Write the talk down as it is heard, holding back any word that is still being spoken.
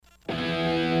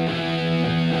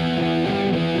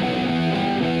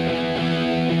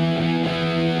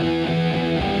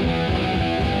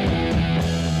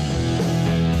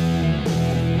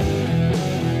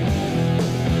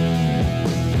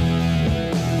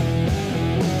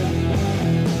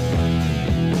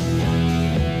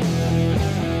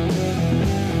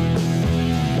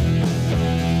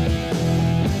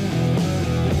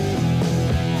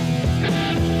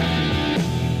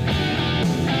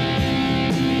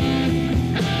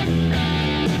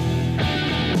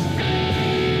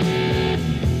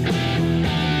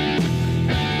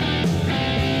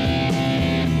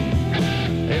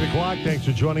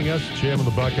Thanks for joining us. Jim and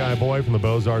the Buckeye Boy from the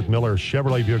Bozarth Miller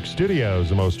Chevrolet Buick Studios,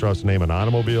 the most trusted name in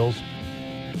automobiles.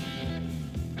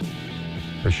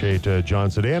 Appreciate John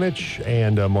Sedanich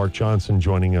and Mark Johnson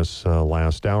joining us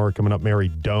last hour. Coming up, Mary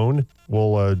Doan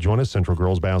will join us, Central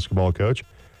Girls basketball coach.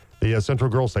 The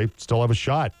Central Girls, they still have a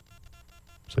shot.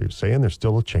 So you're saying there's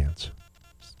still a chance.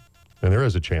 And there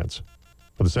is a chance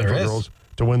for the Central Girls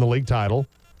to win the league title.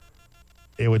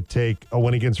 It would take a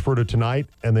win against Fruita tonight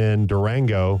and then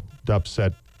Durango to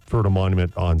upset Fruita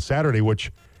Monument on Saturday,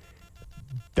 which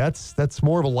that's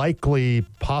more of a likely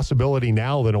possibility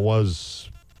now than it was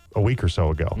a week or so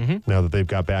ago. Mm-hmm. Now that they've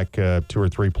got back 2 or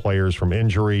 3 players from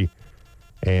injury,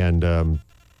 and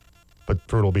but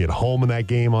Fruita will be at home in that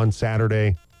game on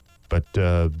Saturday. But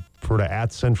Fruita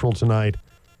at Central tonight,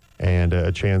 and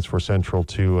a chance for Central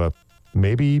to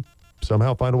maybe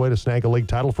somehow find a way to snag a league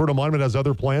title. Fruita Monument has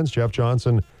other plans. Jeff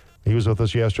Johnson, he was with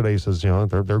us yesterday. He says,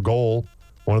 their goal,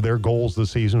 one of their goals this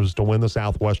season was to win the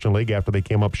Southwestern League after they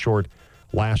came up short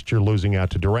last year, losing out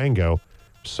to Durango.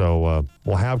 So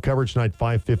we'll have coverage tonight,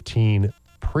 5:15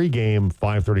 pregame,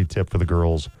 5:30 tip for the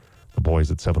girls. The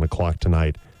boys at 7 o'clock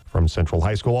tonight from Central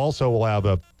High School. Also, we'll have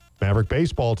a Maverick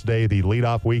Baseball today, the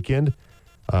leadoff weekend,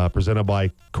 presented by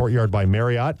Courtyard by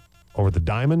Marriott over the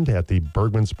Diamond at the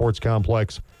Bergman Sports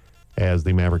Complex as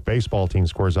the Maverick Baseball team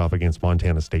squares off against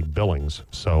Montana State Billings.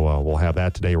 So we'll have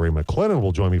that today. Ray McClellan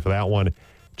will join me for that one,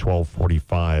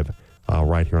 12:45,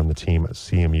 right here on the Team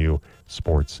CMU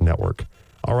Sports Network.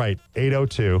 All right,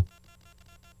 8:02,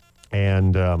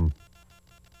 and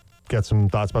got some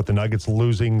thoughts about the Nuggets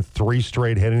losing 3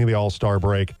 straight heading to the All-Star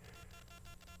break.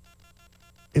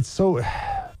 It's so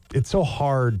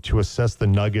hard to assess the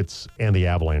Nuggets and the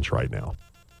Avalanche right now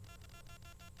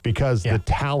because the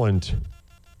talent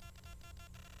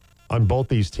on both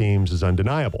these teams is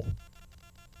undeniable.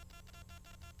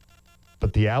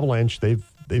 But the Avalanche, they've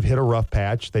hit a rough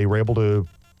patch. They were able to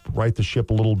right the ship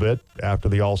a little bit after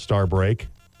the All-Star break.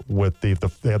 With they had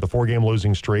the 4-game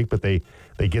losing streak, but they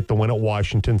get the win at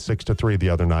Washington 6-3 the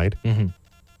other night. Mm-hmm.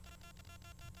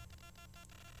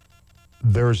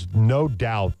 There's no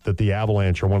doubt that the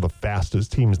Avalanche are one of the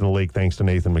fastest teams in the league, thanks to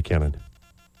Nathan McKinnon.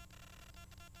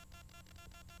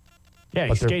 Yeah,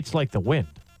 he skates like the wind.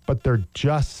 But there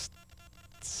just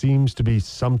seems to be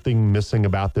something missing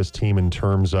about this team in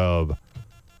terms of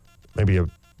maybe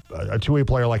a two-way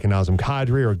player like a Nazem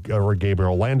Kadri or a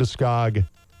Gabriel Landeskog.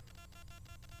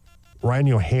 Ryan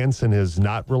Johansson has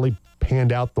not really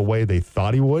panned out the way they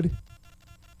thought he would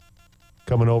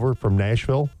coming over from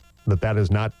Nashville. That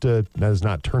has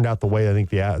not turned out the way I think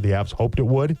the Avs hoped it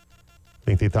would. I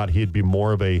think they thought he'd be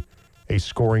more of a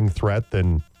scoring threat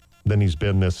than he's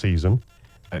been this season.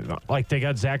 Like they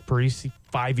got Zach Parise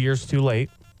 5 years too late.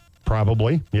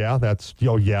 Probably. Yeah, that's,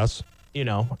 yes.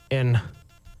 And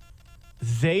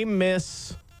they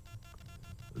miss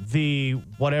the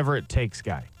whatever it takes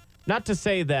guy. Not to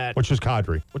say that... Which was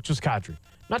Kadri.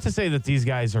 Not to say that these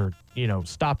guys are,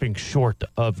 stopping short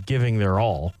of giving their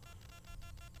all.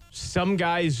 Some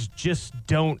guys just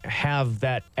don't have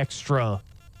that extra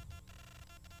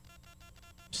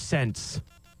sense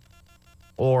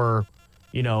or,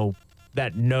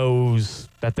 that nose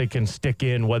that they can stick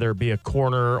in, whether it be a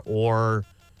corner or,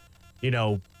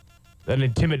 an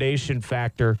intimidation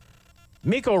factor.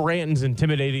 Mikko Rantan's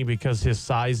intimidating because his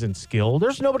size and skill.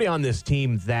 There's nobody on this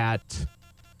team that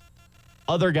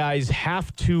other guys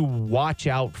have to watch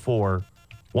out for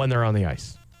when they're on the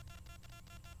ice.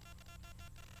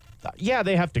 Yeah,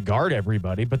 they have to guard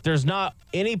everybody, but there's not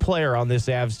any player on this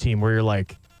Avs team where you're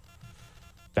like,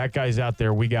 that guy's out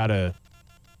there, we gotta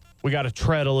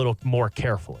tread a little more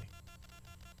carefully.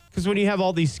 Because when you have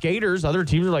all these skaters, other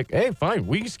teams are like, hey, fine,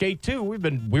 we can skate too.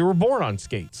 We were born on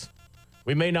skates.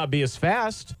 We may not be as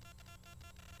fast,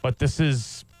 but this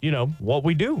is, what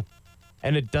we do.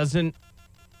 And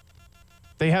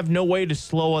they have no way to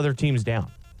slow other teams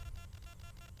down.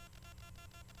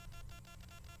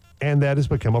 And that has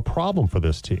become a problem for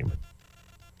this team.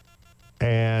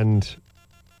 And,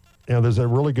 there's a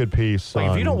really good piece.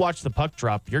 If you don't watch the puck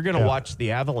drop, you're going to watch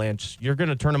the Avalanche. You're going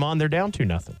to turn them on. They're down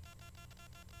 2-0.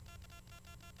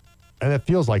 And it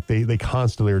feels like they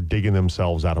constantly are digging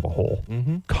themselves out of a hole.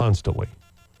 Mm-hmm. Constantly.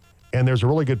 And there's a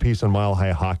really good piece on Mile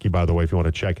High Hockey, by the way, if you want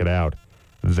to check it out,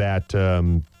 that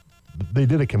they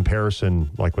did a comparison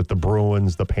like with the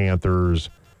Bruins, the Panthers,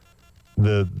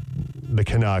 the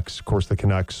Canucks. Of course, the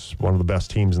Canucks, one of the best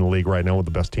teams in the league right now, with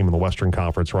the best team in the Western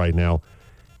Conference right now.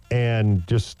 And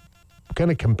just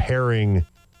kind of comparing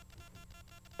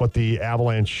what the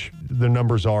Avalanche, the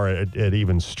numbers are at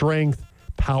even strength,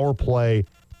 power play,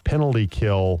 penalty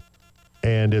kill.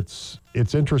 And it's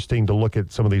interesting to look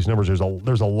at some of these numbers.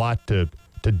 There's a lot to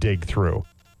to dig through.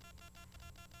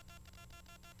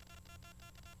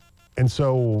 And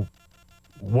so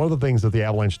one of the things that the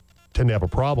Avalanche tend to have a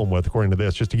problem with, according to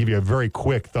this, just to give you a very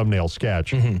quick thumbnail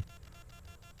sketch, they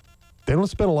don't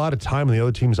spend a lot of time in the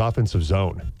other team's offensive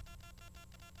zone.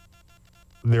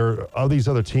 There are these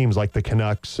other teams like the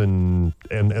Canucks and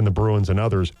the Bruins and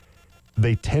others,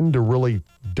 they tend to really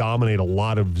dominate a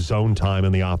lot of zone time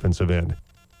in the offensive end.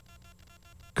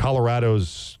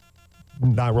 Colorado's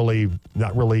not really,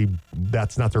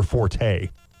 that's not their forte.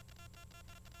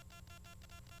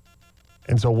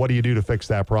 And so what do you do to fix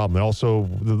that problem? And also,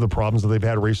 the problems that they've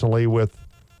had recently with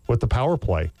the power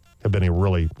play have been a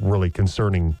really, really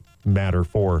concerning matter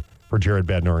for Jared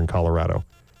Bednar in Colorado.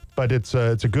 But it's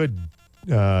a good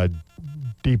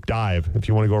deep dive if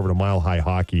you want to go over to Mile High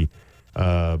Hockey.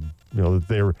 The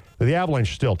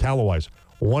Avalanche still, talent-wise,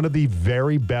 one of the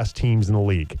very best teams in the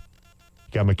league. You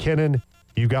got McKinnon,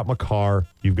 you've got Makar,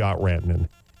 you've got Rantanen.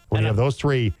 When you have those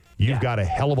three, you've got a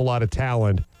hell of a lot of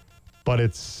talent, but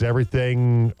it's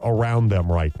everything around them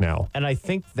right now. And I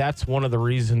think that's one of the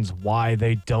reasons why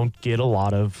they don't get a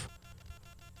lot of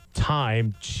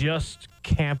time just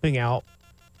camping out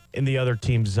in the other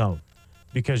team's zone.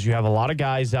 Because you have a lot of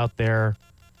guys out there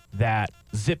that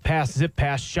zip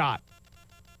pass, shot.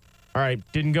 All right,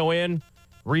 didn't go in,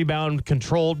 rebound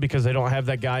controlled because they don't have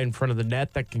that guy in front of the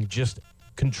net that can just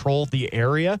control the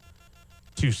area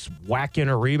to whack in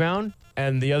a rebound,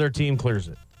 and the other team clears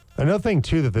it. Another thing,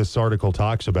 too, that this article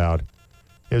talks about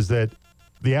is that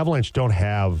the Avalanche don't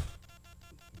have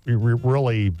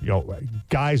really,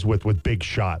 guys with big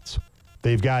shots.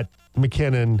 They've got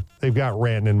McKinnon, they've got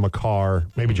Rantanen, Makar,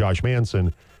 maybe Josh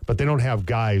Manson, but they don't have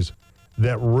guys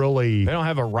that really... They don't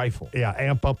have a rifle. Yeah,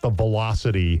 amp up the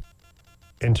velocity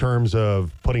in terms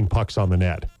of putting pucks on the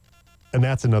net. And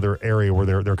that's another area where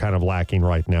they're kind of lacking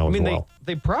right now as well.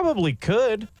 They probably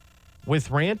could with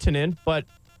Rantanen, but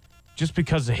just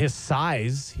because of his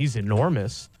size, he's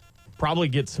enormous. Probably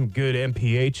get some good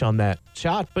MPH on that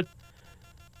shot, but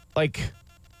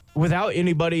without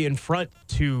anybody in front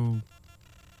to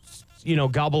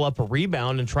gobble up a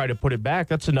rebound and try to put it back,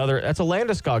 that's a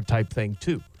Landeskog type thing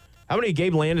too. How many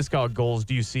Gabe Landeskog goals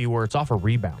do you see where it's off a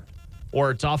rebound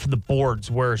or it's off of the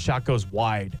boards where a shot goes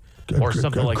wide or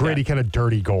something like that? Gritty kind of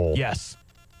dirty goal. Yes.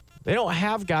 They don't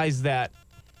have guys that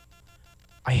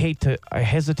I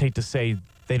hesitate to say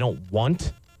they don't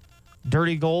want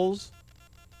dirty goals,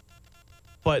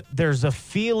 but there's a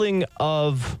feeling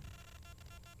of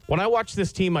when I watch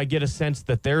this team, I get a sense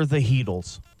that they're the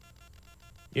Heatles.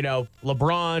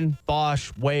 LeBron,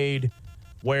 Bosch, Wade,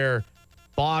 where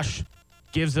Bosch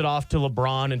gives it off to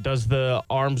LeBron and does the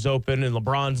arms open and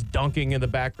LeBron's dunking in the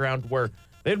background, where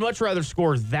they'd much rather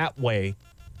score that way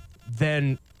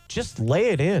than just lay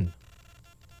it in.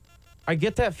 I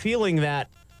get that feeling that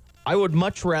I would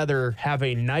much rather have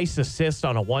a nice assist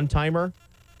on a one-timer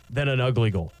than an ugly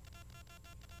goal.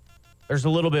 There's a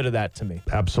little bit of that to me.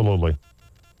 Absolutely.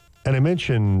 And I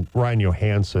mentioned Ryan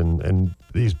Johansson, and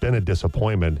he's been a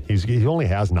disappointment. He only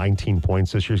has 19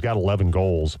 points this year. He's got 11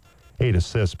 goals, 8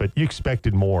 assists, but you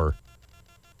expected more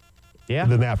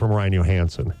than that from Ryan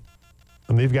Johansson.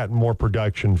 And they've gotten more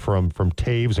production from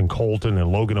Taves and Colton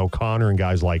and Logan O'Connor and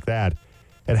guys like that.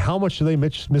 And how much do they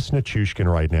miss Nichushkin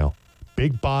right now?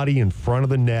 Big body in front of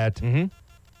the net.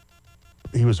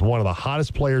 Mm-hmm. He was one of the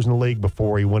hottest players in the league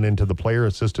before he went into the player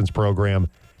assistance program.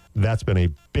 That's been a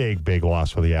big, big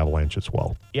loss for the Avalanche as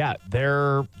well. Yeah,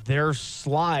 their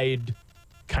slide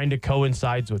kind of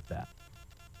coincides with that.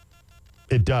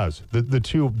 It does. The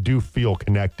two do feel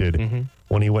connected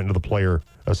when he went into the player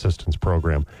assistance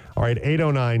program. All right,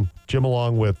 8:09, Jim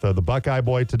along with the Buckeye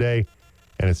Boy today,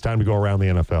 and it's time to go around the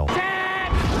NFL.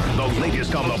 The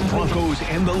latest on the Broncos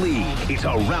and the league. It's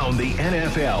Around the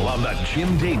NFL on the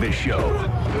Jim Davis Show.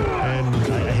 And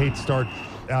I hate to start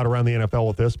out around the NFL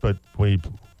with this, but we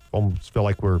almost feel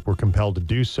like we're compelled to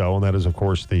do so, and that is, of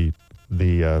course, the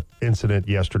incident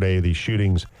yesterday, the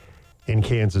shootings in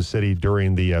Kansas City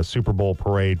during the Super Bowl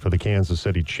parade for the Kansas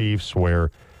City Chiefs, where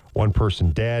one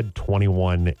person dead,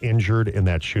 21 injured in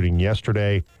that shooting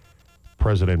yesterday.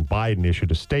 President Biden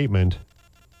issued a statement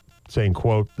saying,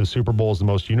 quote, "The Super Bowl is the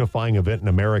most unifying event in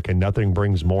America. Nothing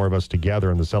brings more of us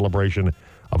together, and the celebration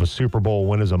of a Super Bowl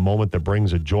win is a moment that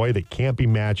brings a joy that can't be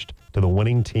matched to the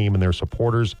winning team and their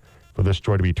supporters. For this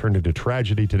joy to be turned into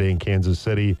tragedy today in Kansas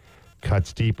City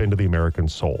cuts deep into the American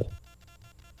soul."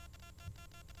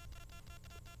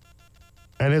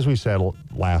 And as we said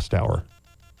last hour,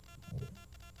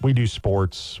 we do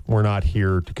sports. We're not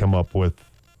here to come up with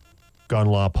gun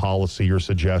law policy or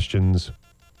suggestions.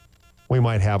 We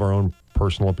might have our own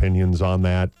personal opinions on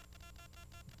that,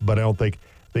 but I don't think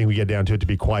I think we get down to it, to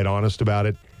be quite honest about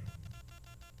it,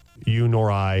 you nor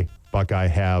I, Buckeye,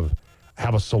 have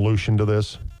a solution to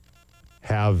this.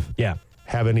 Have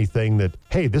anything that,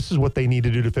 hey, this is what they need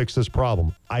to do to fix this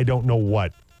problem. I don't know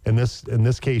what. In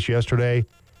this case yesterday,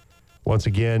 once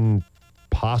again,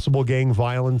 possible gang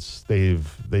violence. They've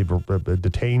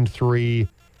detained 3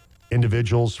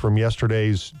 individuals from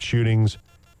yesterday's shootings.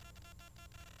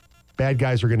 Bad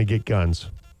guys are going to get guns.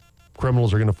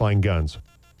 Criminals are going to find guns.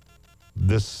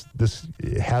 This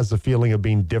has the feeling of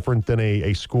being different than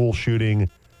a school shooting.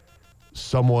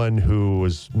 Someone who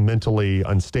was mentally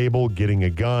unstable getting a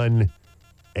gun,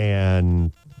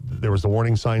 and there was the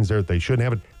warning signs there that they shouldn't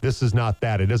have it. This is not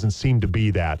that. It doesn't seem to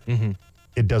be that. Mm-hmm.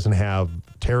 It doesn't have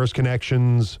terrorist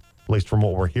connections, at least from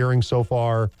what we're hearing so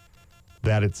far,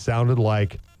 that it sounded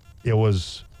like it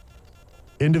was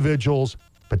individuals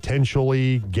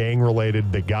potentially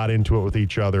gang-related that got into it with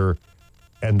each other,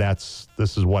 and this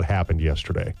is what happened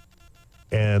yesterday.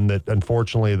 And that,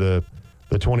 unfortunately, the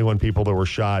 21 people that were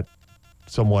shot,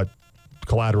 somewhat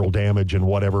collateral damage and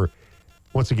whatever.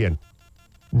 Once again,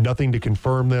 nothing to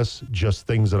confirm this, just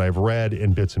things that I've read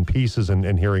in bits and pieces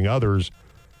and hearing others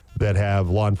that have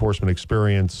law enforcement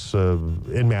experience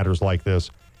in matters like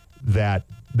this, that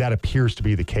appears to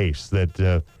be the case,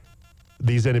 that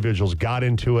these individuals got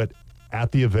into it at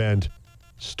the event,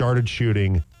 started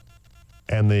shooting,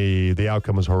 and the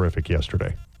outcome was horrific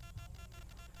yesterday.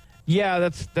 Yeah,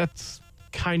 that's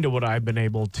kind of what I've been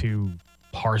able to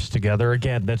parse together.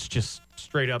 Again, that's just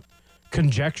straight up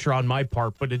conjecture on my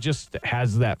part, but it just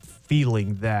has that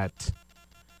feeling that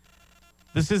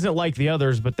this isn't like the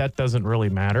others, but that doesn't really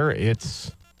matter.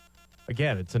 It's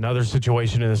another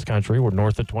situation in this country where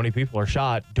north of 20 people are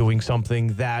shot doing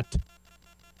something that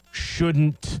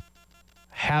shouldn't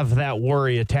have that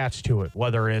worry attached to it,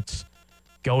 whether it's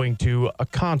going to a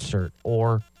concert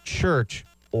or church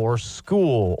or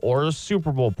school or a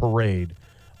Super Bowl parade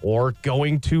or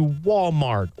going to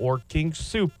Walmart or King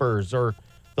Soopers, or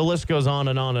the list goes on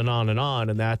and on and on and on.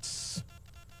 And that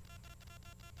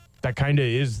kind of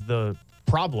is the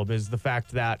problem, is the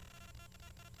fact that,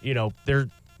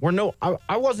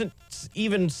 I wasn't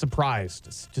even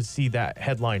surprised to see that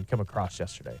headline come across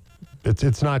yesterday.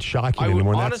 It's not shocking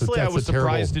anymore. Honestly, I was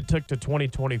surprised it took to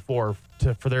 2024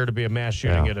 for there to be a mass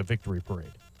shooting at a victory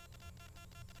parade.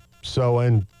 So,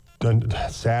 and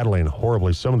sadly and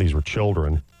horribly, some of these were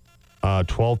children.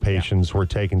 12 patients were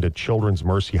taken to Children's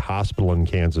Mercy Hospital in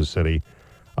Kansas City.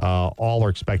 All are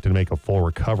expected to make a full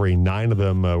recovery. 9 of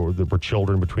them were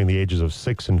children between the ages of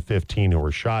 6 and 15 who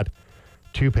were shot.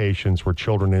 2 patients were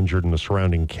children injured in the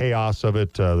surrounding chaos of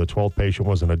it. The 12th patient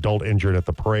was an adult injured at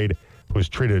the parade who was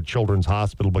treated at Children's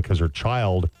Hospital because her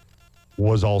child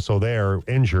was also there,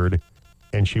 injured,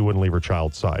 and she wouldn't leave her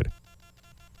child's side.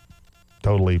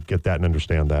 Totally get that and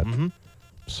understand that. Mm-hmm.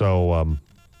 So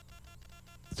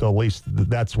at least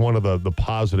that's one of the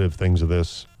positive things of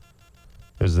this,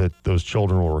 is that those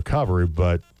children will recover,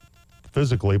 but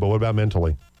physically, but what about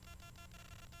mentally?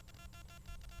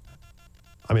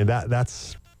 I mean,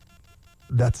 that's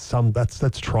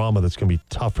trauma that's going to be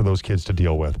tough for those kids to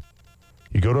deal with.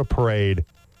 You go to a parade,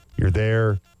 you're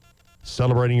there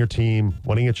celebrating your team,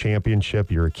 winning a championship.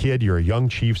 You're a kid, you're a young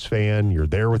Chiefs fan, you're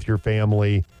there with your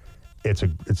family. It's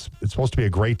supposed to be a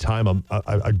great time,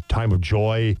 a time of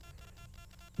joy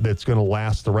that's going to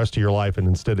last the rest of your life, and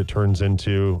instead it turns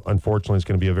into, unfortunately, it's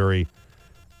going to be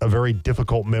a very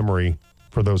difficult memory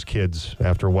for those kids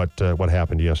after what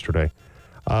happened yesterday.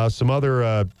 Some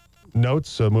other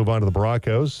notes. Move on to the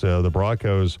Broncos. The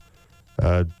Broncos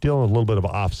dealing with a little bit of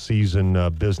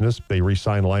off-season business. They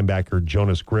re-signed linebacker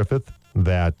Jonas Griffith.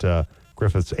 That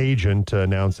Griffith's agent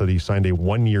announced that he signed a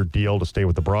 1-year deal to stay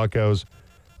with the Broncos.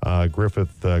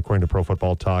 Griffith, according to Pro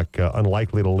Football Talk,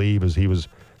 unlikely to leave as he was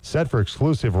set for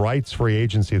exclusive rights free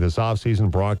agency this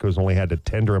offseason. Broncos only had to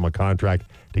tender him a contract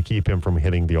to keep him from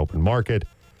hitting the open market.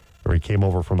 He came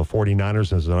over from the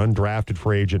 49ers as an undrafted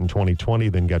free agent in 2020,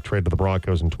 then got traded to the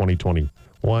Broncos in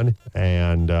 2021,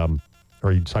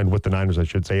 or he signed with the Niners, I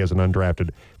should say, as an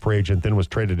undrafted free agent, then was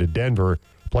traded to Denver,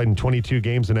 played in 22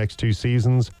 games the next 2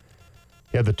 seasons.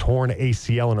 He had the torn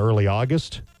ACL in early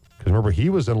August, because remember, he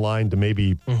was in line to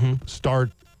maybe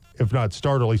start, if not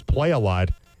start, at least play a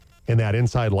lot in that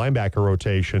inside linebacker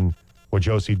rotation with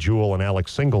Josie Jewell and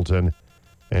Alex Singleton.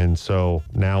 And so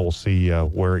now we'll see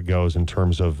where it goes in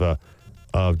terms of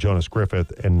Jonas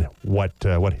Griffith and what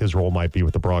his role might be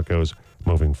with the Broncos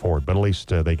moving forward. But at least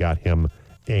they got him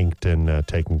inked and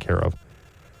taken care of.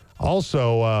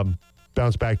 Also,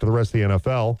 bounce back to the rest of the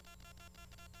NFL.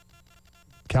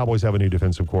 Cowboys have a new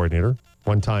defensive coordinator.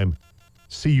 One-time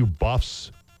CU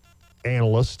Buffs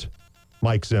analyst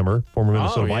Mike Zimmer, former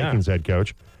Minnesota yeah. Vikings head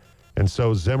coach. And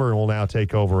so Zimmer will now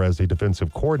take over as the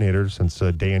defensive coordinator since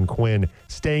Dan Quinn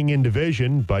staying in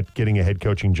division but getting a head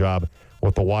coaching job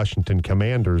with the Washington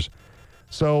Commanders.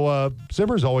 So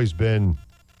Zimmer's always been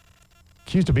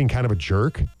accused of being kind of a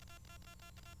jerk.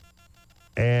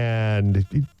 And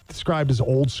he described as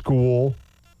old school,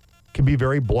 can be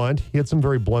very blunt. He had some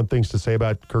very blunt things to say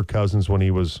about Kirk Cousins when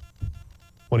he was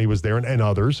there and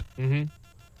others. Mm-hmm.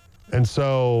 And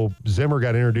so Zimmer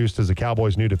got introduced as the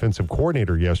Cowboys' new defensive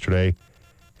coordinator yesterday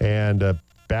and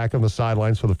back on the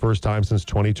sidelines for the first time since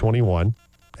 2021.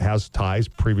 Has ties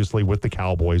previously with the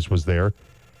Cowboys, was there.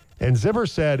 And Zimmer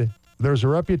said, there's a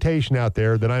reputation out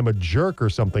there that I'm a jerk or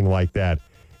something like that.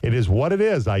 It is what it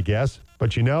is, I guess.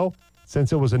 But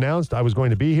since it was announced I was going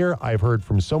to be here, I've heard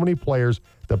from so many players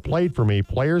that played for me,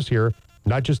 players here,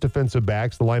 not just defensive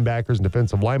backs, the linebackers and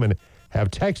defensive linemen, have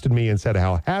texted me and said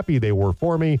how happy they were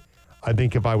for me. I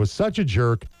think if I was such a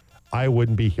jerk, I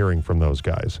wouldn't be hearing from those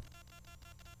guys.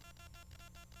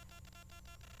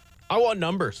 I want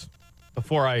numbers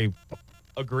before I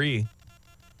agree.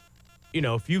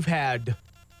 If you've had a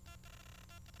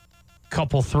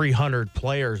couple 300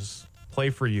 players play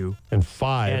for you and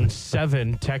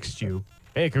 7 text you,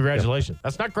 hey, congratulations.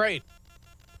 That's not great.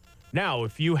 Now,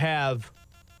 if you have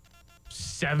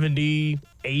 70,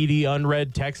 80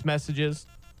 unread text messages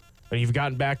and you've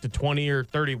gotten back to 20 or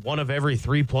 30, one of every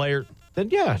 3 players, then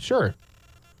yeah, sure.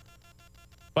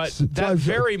 But that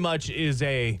very much is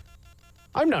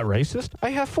I'm not racist.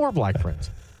 I have 4 black friends.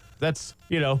 That's,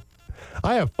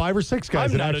 I have 5 or 6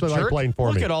 guys I'm that not actually a jerk. like playing for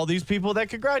me. Look at all these people that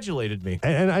congratulated me.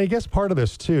 And I guess part of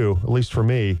this, too, at least for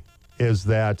me, is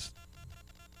that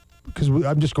because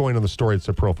I'm just going on the story. It's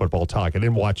a Pro Football Talk. I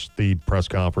didn't watch the press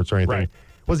conference or anything. Right.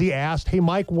 Was he asked, hey,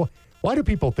 Mike, why do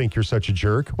people think you're such a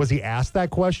jerk? Was he asked that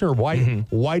question? Or why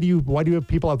do you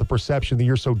people have the perception that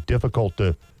you're so difficult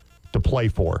to play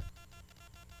for?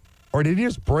 Or did he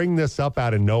just bring this up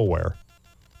out of nowhere?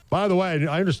 By the way,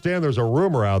 I understand there's a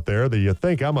rumor out there that you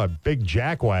think I'm a big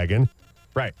jackwagon.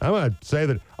 Right. I'm going to say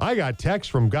that I got texts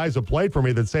from guys that played for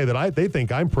me that say that they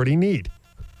think I'm pretty neat.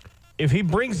 If he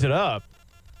brings it up,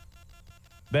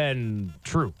 then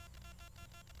true.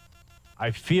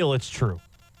 I feel it's true.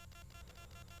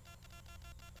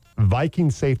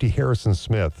 Viking safety Harrison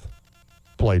Smith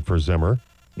played for Zimmer.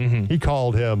 Mm-hmm. He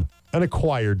called him an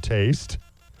acquired taste,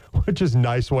 which is a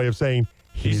nice way of saying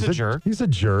he's a jerk. He's a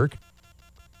jerk.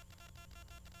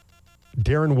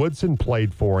 Darren Woodson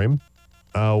played for him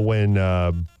when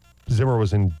Zimmer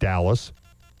was in Dallas.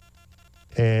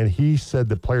 And he said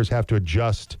that players have to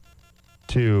adjust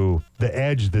to the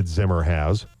edge that Zimmer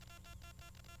has.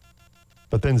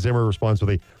 But then Zimmer responds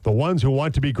with the ones who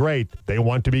want to be great, they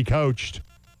want to be coached.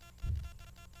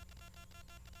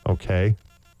 Okay.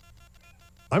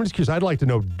 I'm just curious. I'd like to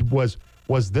know, was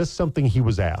this something he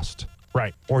was asked?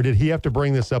 Right. Or did he have to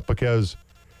bring this up because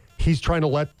he's trying to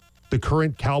let the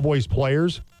current Cowboys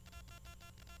players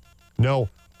know,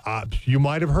 you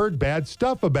might have heard bad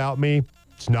stuff about me.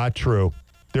 It's not true.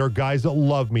 There are guys that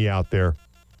love me out there.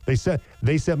 They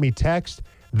sent me text.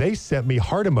 They sent me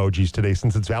heart emojis today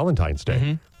since it's Valentine's Day.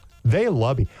 Mm-hmm. They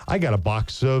love me. I got a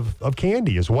box of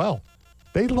candy as well.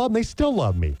 They love me. They still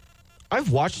love me.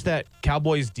 I've watched that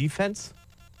Cowboys defense.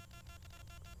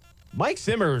 Mike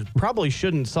Zimmer probably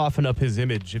shouldn't soften up his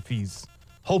image if he's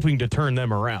hoping to turn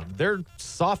them around. They're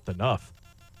soft enough.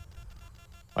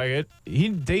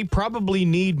 They probably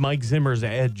need Mike Zimmer's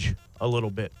edge a little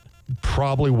bit.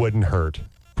 Probably wouldn't hurt.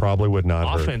 Probably would not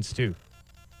hurt. Offense, too.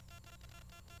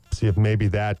 See if maybe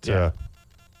that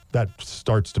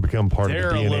starts to become part They're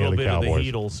of the DNA a little of the bit Cowboys. of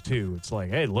the Heatles, too. It's like,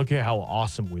 hey, look at how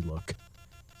awesome we look.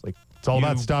 It's all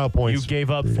about style points. You gave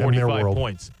up in their 45 world.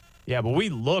 points. Yeah, but we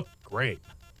look great.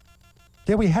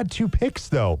 Yeah, we had 2 picks,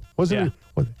 though. Wasn't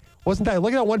that?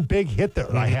 Look at that one big hit that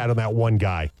I had on that one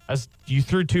guy. As you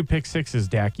threw 2 pick sixes,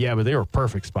 Dak. Yeah, but they were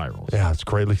perfect spirals. Yeah, it's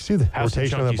great. See the House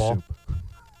rotation of chunky that ball?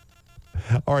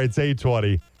 soup. All right, it's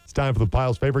 8:20. It's time for the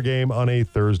Piles' favorite game on a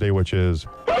Thursday, which is...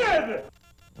 I'm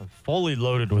fully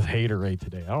loaded with haterade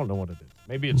today. I don't know what it is.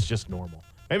 Maybe it's just normal.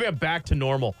 Maybe I'm back to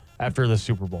normal after the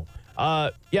Super Bowl.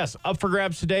 Yes, up for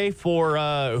grabs today for,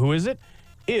 who is it?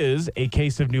 Is a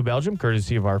case of New Belgium,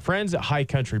 courtesy of our friends at High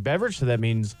Country Beverage. So that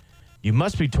means you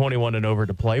must be 21 and over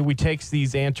to play. We text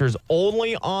these answers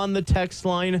only on the text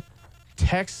line.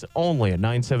 Text only at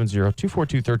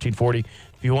 970-242-1340. If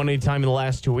you won any time in the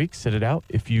last 2 weeks, sit it out.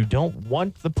 If you don't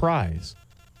want the prize,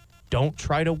 don't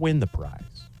try to win the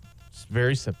prize. It's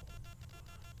very simple.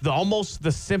 Almost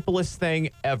the simplest thing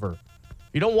ever. If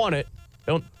you don't want it,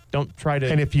 Don't try to.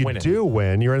 And if you win it. do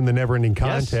win, you're in the never-ending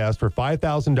contest for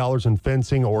 $5,000 in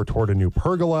fencing or toward a new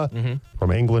pergola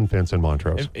from England Fence in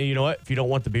Montrose. And you know what? If you don't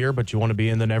want the beer, but you want to be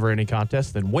in the never-ending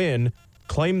contest, then win,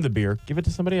 claim the beer, give it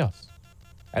to somebody else.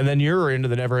 And then you're into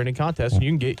the never-ending contest, and you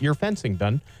can get your fencing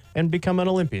done and become an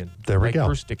Olympian. There we like go.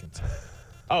 Bruce Dickinson.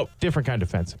 Oh, different kind of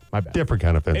fencing. My bad. Different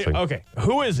kind of fencing. Okay,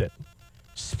 who is it?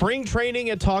 Spring training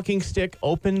at Talking Stick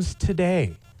opens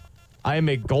today. I am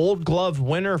a Gold Glove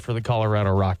winner for the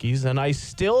Colorado Rockies, and I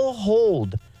still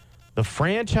hold the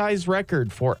franchise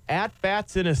record for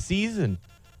at-bats in a season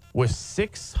with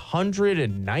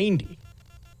 690.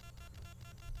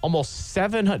 Almost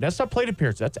 700. That's not plate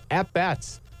appearance. That's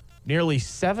at-bats. Nearly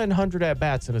 700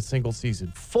 at-bats in a single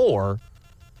season for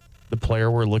the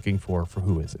player we're looking for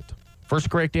who is it? First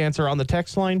correct answer on the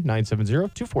text line,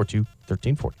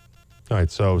 970-242-1340. All right,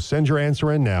 so send your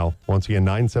answer in now. Once again,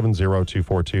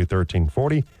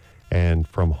 970-242-1340. And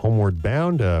from Homeward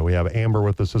Bound, we have Amber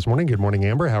with us this morning. Good morning,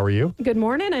 Amber. How are you? Good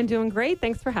morning. I'm doing great.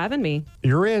 Thanks for having me.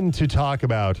 You're in to talk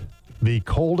about the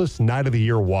coldest night of the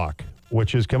year walk,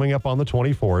 which is coming up on the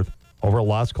 24th over at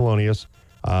Las Colonias.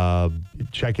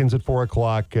 Check-ins at 4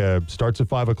 o'clock, starts at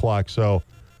 5 o'clock. So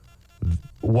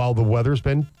while the weather's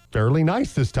been fairly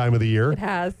nice this time of the year, It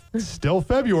has. it's still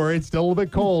February. It's still a little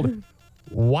bit cold.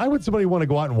 Why would somebody want to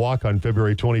go out and walk on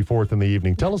February 24th in the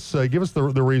evening? Tell us, give us the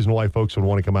reason why folks would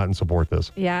want to come out and support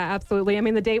this. Yeah, absolutely. I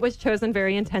mean, the date was chosen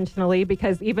very intentionally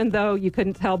because even though you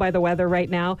couldn't tell by the weather right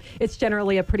now, it's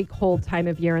generally a pretty cold time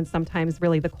of year, and sometimes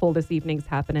really the coldest evenings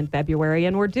happen in February.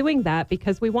 And we're doing that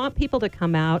because we want people to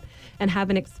come out and have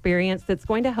an experience that's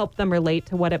going to help them relate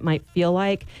to what it might feel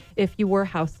like if you were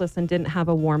houseless and didn't have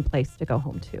a warm place to go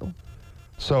home to.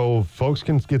 So folks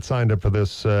can get signed up for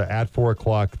this at 4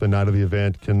 o'clock the night of the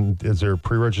event. Is there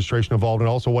pre-registration involved, and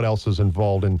also what else is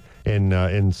involved in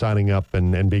signing up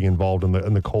and being involved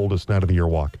in the coldest night of the year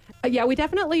walk? Yeah, we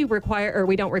definitely require, or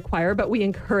we don't require, but we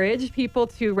encourage people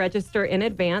to register in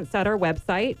advance at our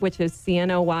website, which is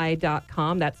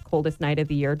cnoy.com. That's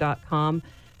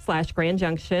coldestnightoftheyear.com/Grand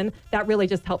Junction. That really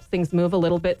just helps things move a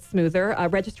little bit smoother.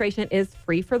 Registration is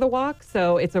free for the walk,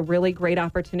 so it's a really great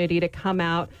opportunity to come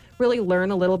out, really learn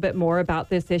a little bit more about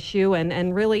this issue,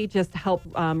 and really just help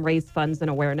raise funds and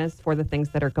awareness for the things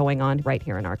that are going on right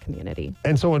here in our community.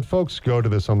 And so when folks go to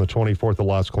this on the 24th of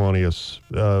Las Colonias,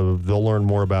 they'll learn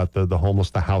more about the homeless,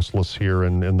 the houseless here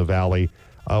in the Valley.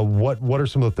 What are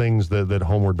some of the things that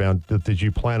Homeward Bound, that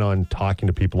you plan on talking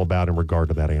to people about in regard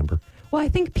to that, Amber? Well, I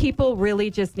think people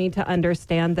really just need to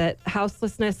understand that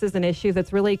houselessness is an issue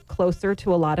that's really closer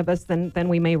to a lot of us than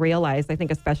we may realize. I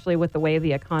think especially with the way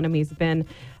the economy's been,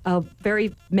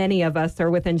 very many of us are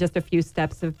within just a few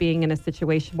steps of being in a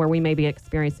situation where we may be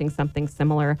experiencing something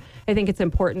similar. I think it's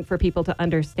important for people to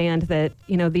understand that,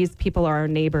 these people are our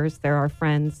neighbors, they're our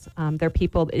friends, they're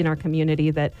people in our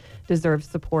community that deserve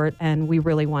support, and we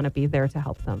really want to be there to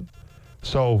help them.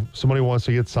 So somebody wants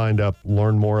to get signed up,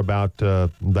 learn more about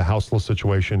the houseless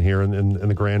situation here in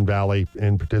the Grand Valley,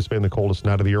 and participate in the coldest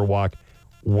night of the year walk.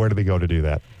 Where do they go to do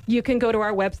that? You can go to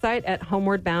our website at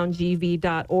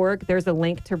homewardboundgv.org. There's a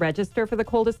link to register for the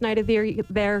coldest night of the year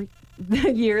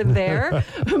there.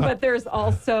 But there's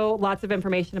also lots of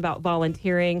information about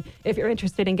volunteering. If you're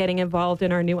interested in getting involved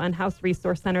in our new Unhoused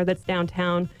Resource Center that's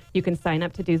downtown, you can sign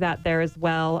up to do that there as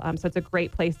well. So it's a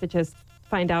great place to just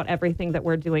find out everything that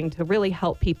we're doing to really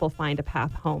help people find a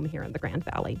path home here in the Grand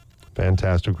Valley.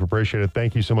 Fantastic. We appreciate it.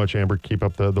 Thank you so much, Amber. Keep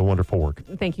up the wonderful work.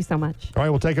 Thank you so much. All right,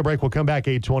 we'll take a break. We'll come back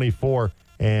 8:24.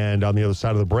 And on the other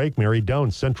side of the break, Mary Doan,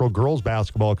 Central girls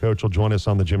basketball coach, will join us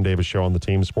on the Jim Davis Show on the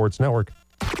Team Sports Network.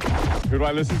 Who do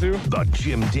I listen to? The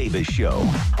Jim Davis Show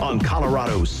on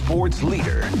Colorado's sports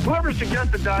leader. Whoever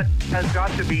suggested that has got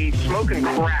to be smoking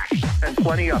crack, and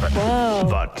plenty of it.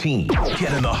 The Team.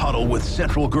 Get in the huddle with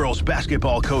Central girls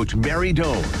basketball coach Mary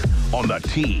Doan on the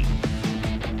Team.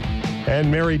 And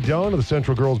Mary Doan of the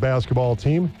Central girls basketball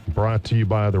team, brought to you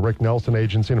by the Rick Nelson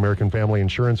Agency and American Family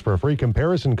Insurance. For a free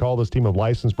comparison, call this team of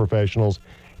licensed professionals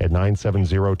at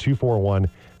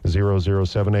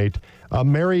 970-241-0078.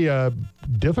 Mary,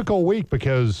 difficult week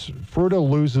because Fruita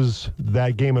loses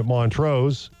that game at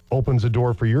Montrose, opens the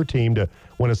door for your team to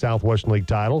win a Southwestern League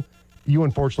title. You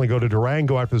unfortunately go to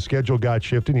Durango after the schedule got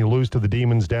shifted, and you lose to the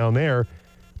Demons down there.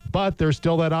 But there's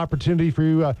still that opportunity for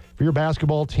you, for your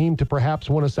basketball team to perhaps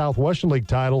win a Southwestern League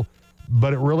title.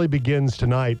 But it really begins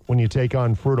tonight when you take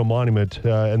on Fruita Monument,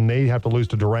 and they have to lose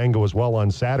to Durango as well on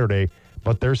Saturday.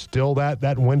 But there's still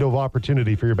that window of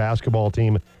opportunity for your basketball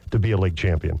team to be a league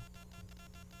champion.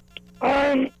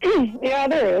 Yeah,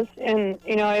 there is. And,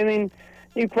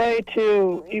 you play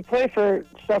for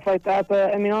stuff like that.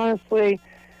 But, honestly,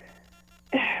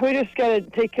 we just got to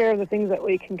take care of the things that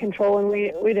we can control, and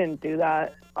we didn't do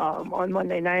that on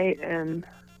Monday night, and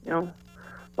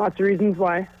lots of reasons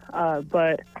why.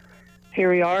 But here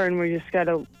we are, and we just got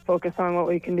to focus on what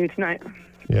we can do tonight.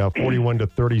 Yeah,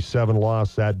 41-37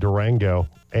 loss at Durango,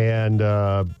 and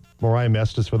Mariah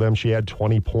Mestis for them. She had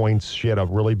 20 points. She had a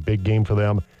really big game for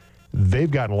them.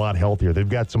 They've gotten a lot healthier. They've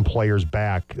got some players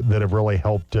back that have really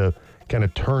helped to kind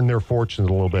of turn their fortunes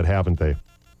a little bit, haven't they?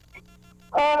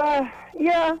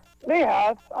 Yeah, they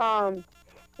have. And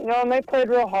they played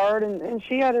real hard, and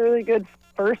she had a really good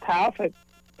first half. It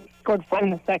scored 4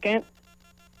 in the second.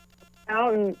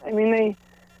 And I mean,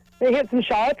 they hit some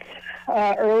shots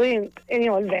early, and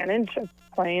advantage of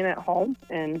playing at home.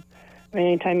 And I mean,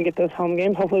 anytime you get those home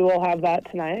games, hopefully we'll have that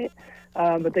tonight.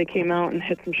 But they came out and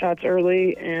hit some shots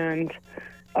early, and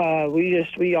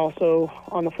we also,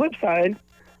 on the flip side,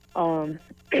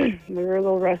 we were a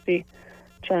little rusty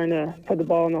trying to put the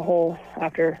ball in the hole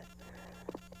after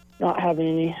not having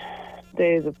any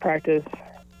days of practice,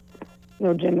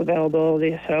 no gym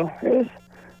availability. So it was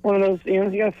one of those, you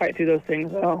got to fight through those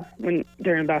things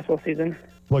during basketball season.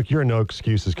 Look, you're a no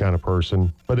excuses kind of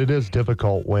person, but it is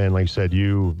difficult when, like you said,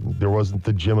 there wasn't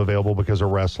the gym available because of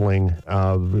wrestling,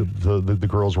 the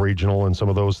girls' regional and some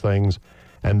of those things.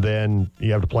 And then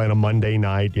you have to play on a Monday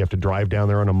night. You have to drive down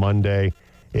there on a Monday.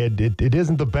 It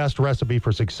isn't the best recipe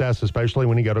for success, especially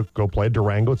when you got to go play at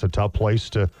Durango. It's a tough place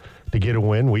to get a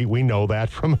win. We know that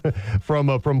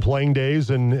from playing days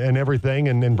and everything,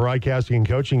 and broadcasting and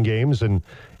coaching games, and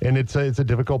it's a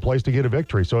difficult place to get a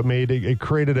victory. So it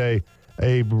created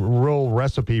a real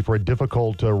recipe for a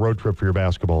difficult road trip for your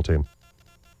basketball team.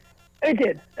 It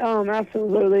did,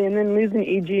 absolutely. And then losing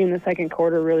EG in the second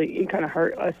quarter really kind of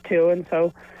hurt us too. And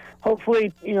so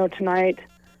hopefully, tonight,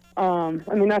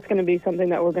 that's going to be something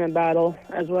that we're going to battle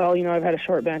as well. I've had a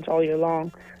short bench all year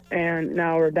long, and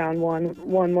now we're down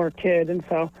one more kid. And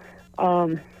so,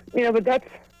 but that's,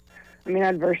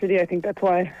 adversity. I think that's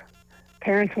why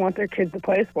parents want their kids to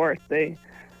play sports. They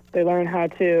learn how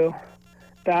to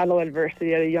battle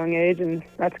adversity at a young age, and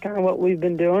that's kind of what we've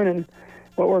been doing and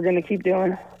what we're going to keep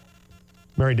doing.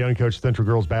 Mary Doan coached Central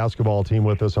girls basketball team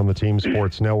with us on the Team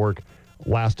Sports Network.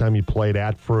 Last time you played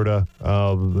at Fruita,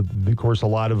 of course, a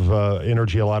lot of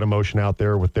energy, a lot of emotion out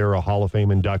there with their Hall of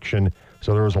Fame induction.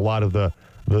 So there was a lot of the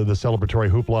celebratory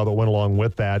hoopla that went along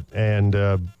with that, and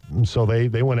so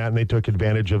they went out and they took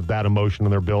advantage of that emotion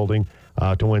in their building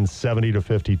to win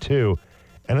 70-52.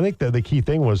 And I think that the key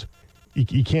thing was,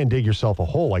 you can't dig yourself a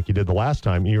hole like you did the last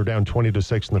time. You were down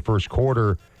 20-6 in the first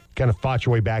quarter, kind of fought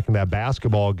your way back in that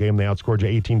basketball game. They outscored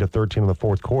you 18-13 in the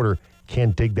fourth quarter.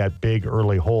 Can't dig that big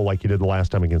early hole like you did the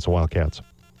last time against the Wildcats.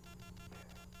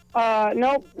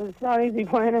 Nope, it's not easy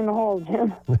playing in the hole,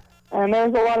 Jim. And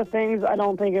there's a lot of things. I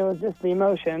don't think it was just the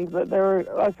emotions, but there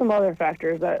were some other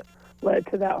factors that led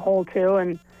to that hole too.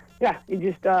 And yeah, you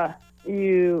just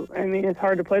it's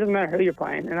hard to play. Doesn't matter who you're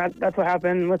playing, and that's what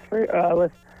happened with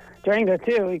Durango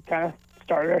too. We kind of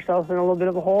started ourselves in a little bit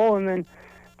of a hole and then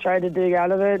tried to dig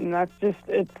out of it, and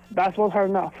basketball's hard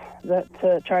enough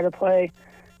to try to play,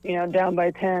 down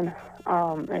by 10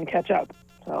 and catch up.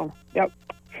 So, yep.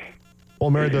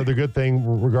 Well, Mary, the good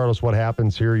thing, regardless what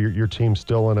happens here, your team's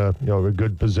still in a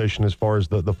good position as far as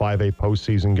the 5A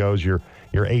postseason goes. You're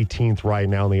 18th right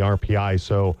now in the RPI,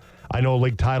 so I know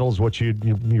league titles what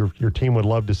your team would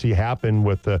love to see happen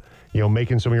with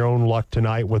making some of your own luck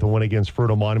tonight with a win against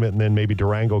Fruita Monument, and then maybe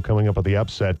Durango coming up with the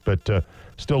upset. But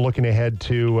still looking ahead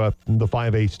to the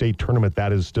 5A state tournament.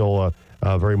 That is still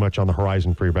very much on the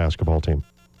horizon for your basketball team.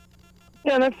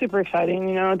 Yeah, that's super exciting.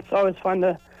 It's always fun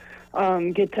to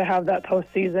get to have that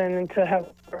postseason and to have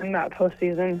earned that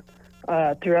postseason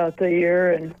throughout the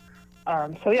year. And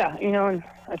and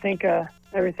I think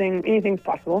anything's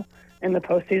possible in the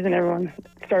postseason. Everyone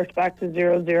starts back to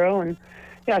 0-0, and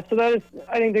yeah, so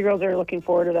I think the girls are looking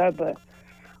forward to that, but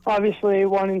obviously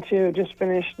wanting to just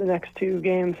finish the next two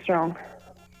games strong.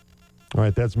 All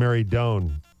right, that's Mary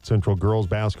Doan, Central girls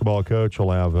basketball coach.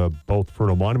 We'll have both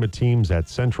Fruita Monument teams at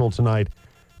Central tonight.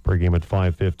 Pregame at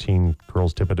 5:15.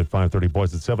 Girls tip it at 5:30.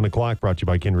 Boys at 7 o'clock. Brought to you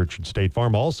by Ken Richards State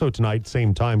Farm. Also tonight,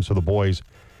 same times for the boys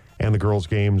and the girls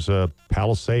games.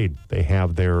 Palisade, they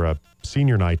have their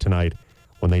senior night tonight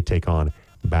when they take on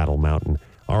Battle Mountain.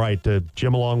 All right,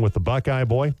 Jim, along with the Buckeye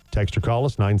Boy, text or call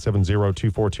us,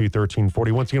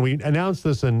 970-242-1340. Once again, we announced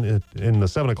this in the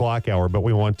 7 o'clock hour, but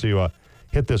we want to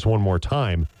hit this one more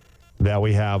time, that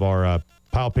we have our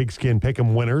Powell Pigskin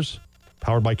Pick'em winners,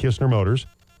 powered by Kistner Motors.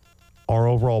 Our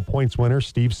overall points winner,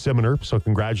 Steve Siminer. So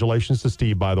congratulations to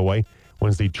Steve, by the way.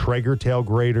 Wins the Traeger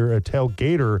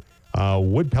Tailgater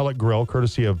wood pellet grill,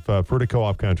 courtesy of Fruita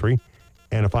Co-op Country.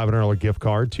 and a $500 gift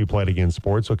card to Play It Again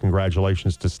Sports. So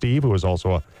congratulations to Steve, who was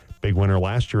also a big winner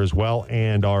last year as well.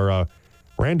 And our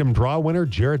random draw winner,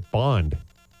 Jarrett Bond.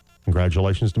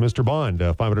 Congratulations to Mr. Bond.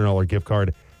 A $500 gift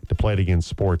card to Play It Again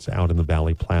Sports out in the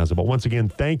Valley Plaza. But once again,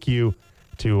 thank you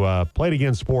to Play It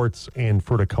Again Sports and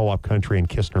Fruita Co-op Country and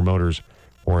Kistner Motors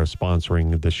for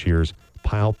sponsoring this year's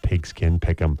Pile Pigskin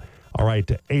Pick'em. All right,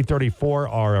 8:34,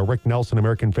 our Rick Nelson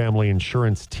American Family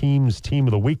Insurance Team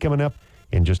of the Week coming up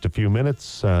in just a few minutes.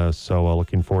 So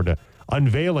looking forward to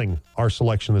unveiling our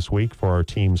selection this week for our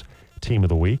team's Team of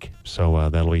the Week. So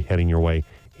that'll be heading your way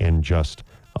in just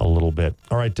a little bit.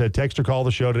 All right, text or call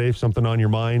the show today if something on your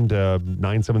mind,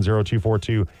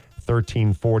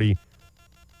 970-242-1340.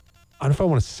 I don't know if I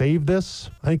want to save this.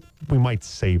 I think we might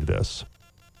save this.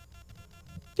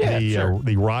 Yeah, sure.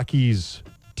 The Rockies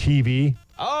TV.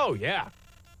 Oh, yeah.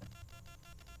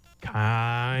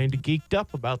 Kind of geeked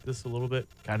up about this a little bit.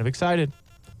 Kind of excited.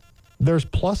 There's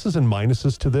pluses and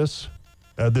minuses to this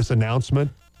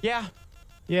announcement. Yeah.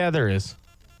 Yeah, there is.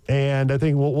 And I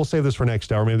think we'll save this for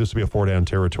next hour. Maybe this will be a 4-down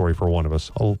territory for one of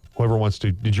us. Whoever wants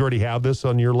to. Did you already have this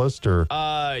on your list? Or?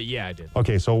 Yeah, I did.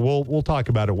 Okay, so we'll talk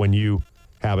about it when you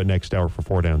have it next hour for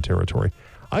 4-down territory.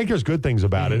 I think there's good things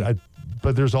about it,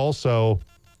 but there's also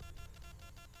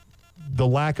the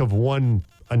lack of one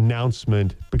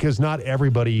announcement because not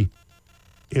everybody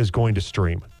is going to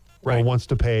stream or wants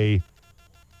to pay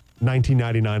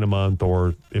 $19.99 a month,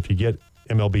 or if you get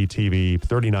MLB TV,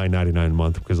 $39.99 a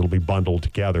month because it'll be bundled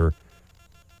together.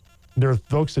 There are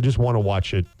folks that just want to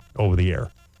watch it over the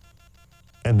air.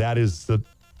 And that is the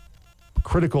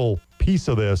critical piece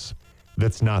of this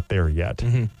that's not there yet.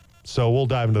 Mm-hmm. So we'll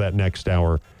dive into that next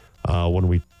hour when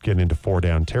we get into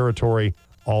 4-down territory.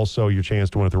 Also, your chance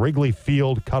to win at the Wrigley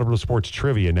Field Colorado Sports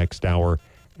Trivia next hour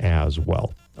as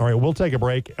well. All right, we'll take a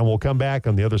break, and we'll come back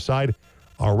on the other side.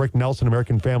 Our Rick Nelson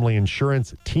American Family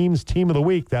Insurance Team of the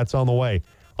Week. That's on the way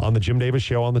on the Jim Davis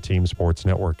Show on the Team Sports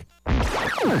Network.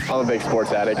 I'm a big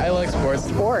sports addict. I like sports.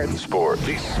 Sport.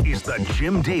 This is the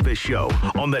Jim Davis Show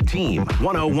on the Team.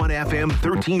 101 FM,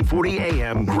 1340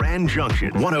 AM, Grand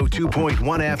Junction. 102.1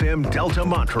 FM, Delta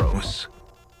Montrose.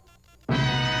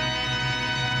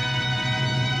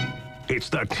 It's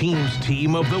the Team's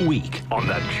Team of the Week on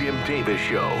the Jim Davis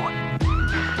Show.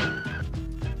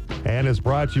 And is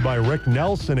brought to you by Rick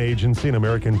Nelson Agency and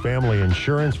American Family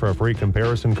Insurance. For a free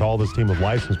comparison, call this team of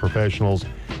licensed professionals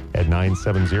at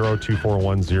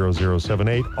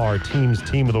 970-241-0078. Our team's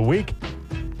Team of the Week,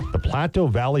 the Plateau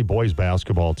Valley boys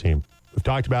basketball team. We've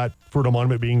talked about Fruita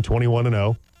Monument being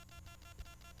 21-0.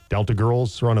 Delta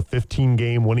girls are on a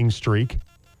 15-game winning streak.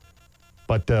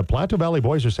 But Plateau Valley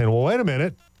boys are saying, well, wait a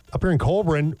minute. Up here in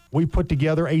Colburn, we put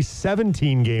together a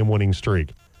 17-game winning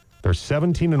streak. They're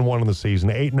 17-1 in the season,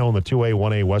 8-0 in the 2A,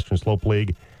 1A Western Slope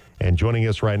League. And joining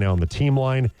us right now on the team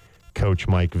line, Coach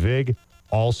Mike Vig.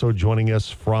 Also joining us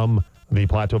from the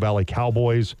Plateau Valley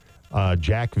Cowboys,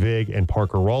 Jack Vig and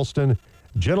Parker Ralston.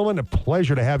 Gentlemen, a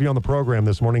pleasure to have you on the program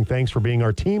this morning. Thanks for being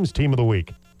our team's Team of the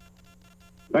Week.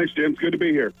 Thanks, Jim. It's good to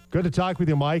be here. Good to talk with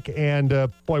you, Mike. And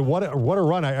boy, what a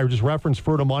run! I just referenced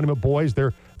Fruita Monument boys.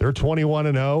 They're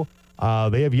 21-0.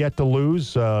 They have yet to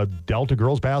lose. Delta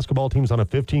girls basketball team's on a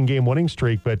 15-game winning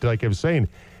streak. But like I was saying,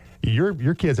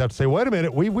 your kids have to say, wait a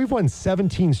minute, we've won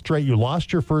 17 straight. You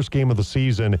lost your first game of the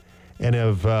season and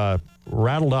have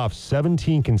rattled off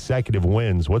 17 consecutive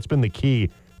wins. What's been the key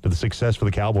to the success for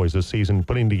the Cowboys this season,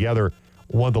 putting together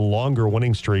one of the longer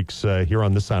winning streaks here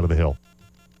on this side of the hill?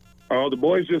 Oh, the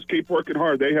boys just keep working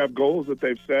hard. They have goals that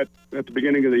they've set at the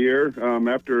beginning of the year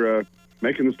after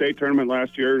making the state tournament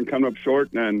last year and coming up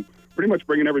short and pretty much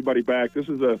bringing everybody back. This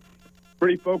is a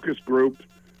pretty focused group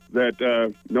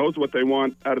that knows what they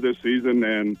want out of this season,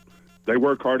 and they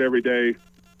work hard every day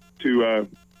to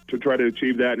try to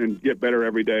achieve that and get better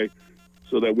every day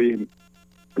so that we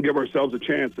give ourselves a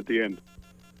chance at the end.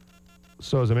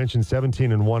 So as I mentioned,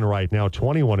 17-1 right now,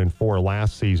 21-4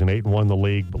 last season, 8-1 the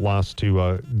league, lost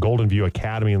to Golden View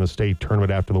Academy in the state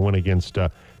tournament after the win against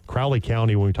Crowley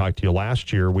County when we talked to you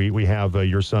last year. We have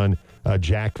your son,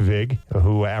 Jack Vig,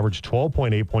 who averaged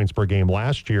 12.8 points per game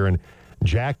last year, and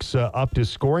Jack's upped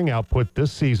his scoring output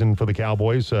this season for the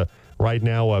Cowboys. Right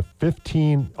now, almost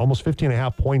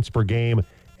 15.5 points per game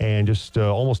and just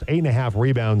almost 8.5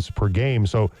 rebounds per game.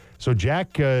 So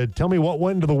Jack, tell me what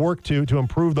went into the work to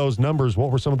improve those numbers.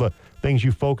 What were some of the things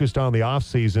you focused on in the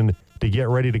offseason to get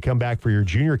ready to come back for your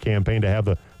junior campaign to have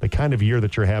the kind of year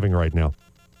that you're having right now?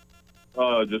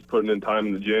 Just putting in time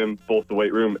in the gym, both the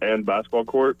weight room and basketball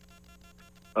court.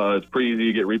 It's pretty easy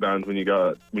to get rebounds when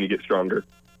you get stronger.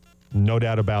 No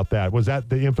doubt about that. Was that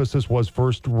the emphasis was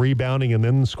first rebounding and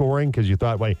then scoring? Because you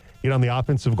thought, wait, get on the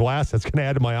offensive glass, that's going to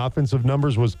add to my offensive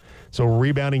numbers. So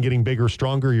rebounding, getting bigger,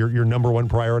 stronger, your number one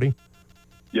priority?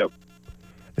 Yep.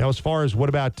 Now, as far as what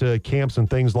about camps and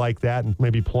things like that, and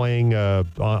maybe playing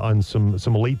on some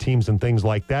elite teams and things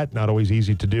like that, not always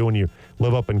easy to do when you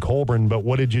live up in Colburn, but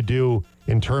what did you do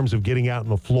in terms of getting out on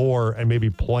the floor and maybe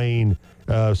playing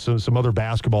some other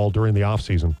basketball during the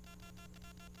offseason?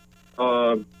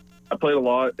 I played a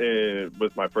lot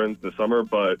with my friends this summer,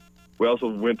 but we also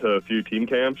went to a few team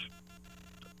camps,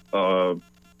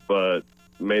 but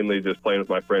mainly just playing with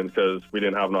my friends because we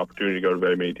didn't have an opportunity to go to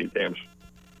very many team camps.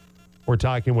 We're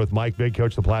talking with Mike Vig,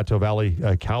 coach of the Plateau Valley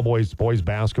Cowboys boys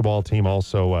basketball team,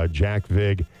 also Jack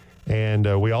Vig.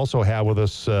 And we also have with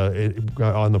us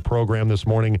on the program this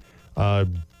morning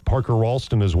Parker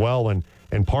Ralston as well.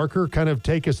 And Parker, kind of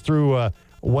take us through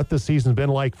what the season's been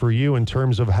like for you in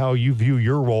terms of how you view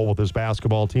your role with this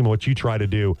basketball team and what you try to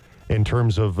do in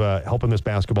terms of helping this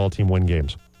basketball team win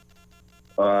games.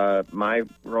 My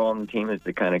role on the team is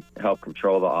to kind of help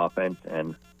control the offense,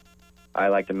 and I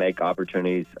like to make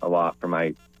opportunities a lot for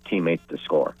my teammates to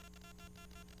score.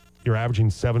 You're averaging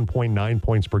 7.9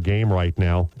 points per game right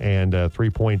now and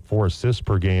 3.4 assists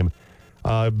per game.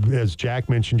 As Jack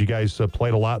mentioned, you guys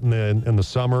played a lot in the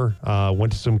summer,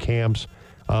 went to some camps.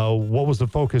 What was the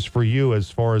focus for you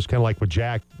as far as kind of like with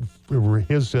Jack,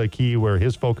 his key where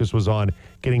his focus was on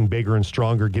getting bigger and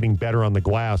stronger, getting better on the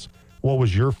glass? What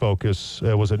was your focus?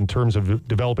 Was it in terms of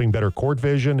developing better court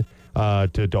vision,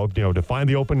 to find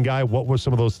the open guy? What were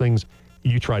some of those things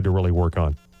you tried to really work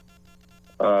on?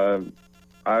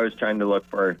 I was trying to look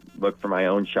for my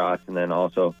own shots, and then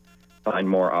also find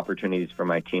more opportunities for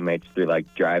my teammates through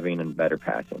like driving and better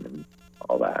passing and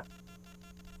all that.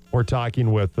 We're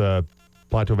talking with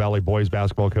Plateau Valley boys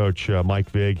basketball coach Mike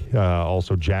Vig,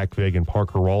 also Jack Vig and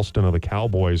Parker Ralston of the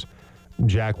Cowboys.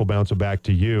 Jack, will bounce it back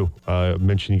to you.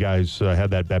 Mentioned you guys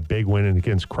had that big win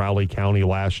against Crowley County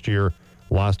last year,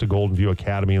 lost to Golden View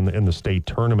Academy in the state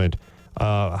tournament.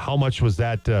 How much was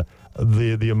that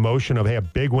the emotion of, hey, a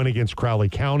big win against Crowley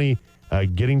County,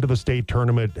 getting to the state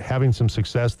tournament, having some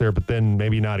success there, but then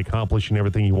maybe not accomplishing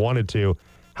everything you wanted to?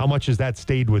 How much has that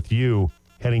stayed with you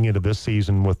heading into this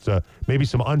season with maybe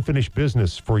some unfinished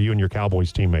business for you and your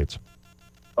Cowboys teammates?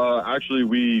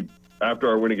 Actually, after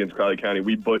our win against Crowley County,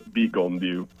 we beat Golden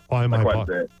View.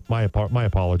 My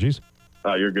apologies.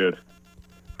 You're good.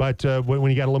 But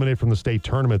when you got eliminated from the state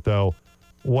tournament, though,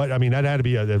 that had to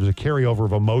be there was a carryover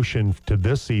of emotion to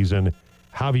this season.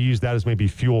 How have you used that as maybe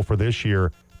fuel for this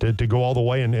year to go all the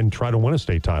way and try to win a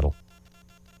state title?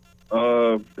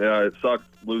 Yeah, it sucked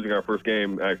losing our first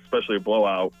game, especially a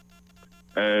blowout.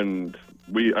 And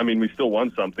we still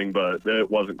won something, but it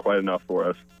wasn't quite enough for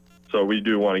us. So we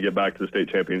do want to get back to the state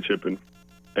championship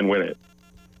and win it.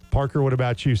 Parker, what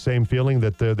about you? Same feeling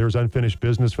that there's unfinished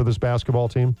business for this basketball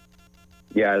team?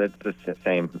 Yeah, that's the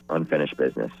same unfinished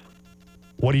business.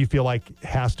 What do you feel like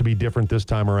has to be different this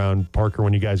time around, Parker,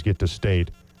 when you guys get to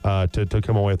state to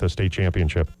come away with a state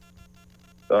championship?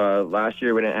 Last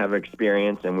year we didn't have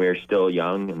experience and we were still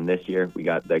young, and this year we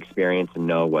got the experience and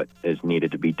know what is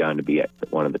needed to be done to be at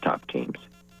one of the top teams.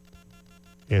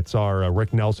 It's our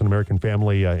Rick Nelson American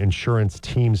Family Insurance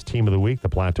Teams Team of the Week, the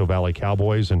Plateau Valley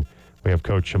Cowboys, and we have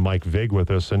Coach Mike Vig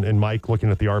with us. And Mike, looking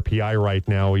at the RPI right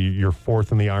now, you're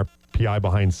fourth in the RPI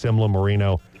behind Simla,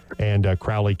 Moreno, and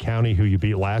Crowley County, who you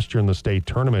beat last year in the state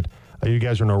tournament. You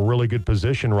guys are in a really good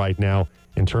position right now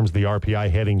in terms of the RPI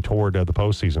heading toward the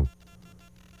postseason.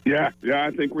 Yeah,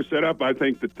 I think we're set up. I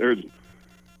think that there's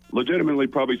legitimately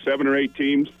probably 7 or 8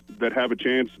 teams that have a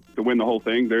chance to win the whole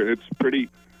thing. It's a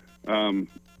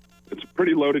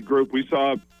pretty loaded group. We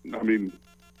saw,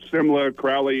 Simla,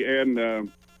 Crowley,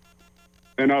 and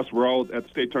us were all at the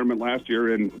state tournament last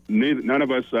year, and none of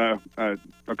us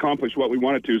accomplished what we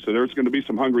wanted to. So there's going to be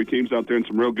some hungry teams out there and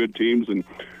some real good teams, and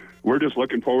we're just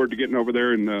looking forward to getting over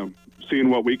there and seeing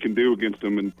what we can do against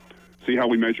them and see how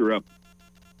we measure up.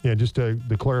 Yeah, just to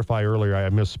clarify earlier, I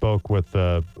misspoke with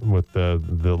the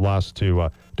loss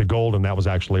to Golden. That was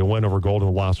actually a win over Golden.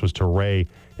 The loss was to Ray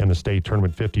in the state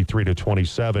tournament,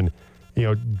 53-27.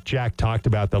 Jack talked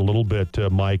about that a little bit,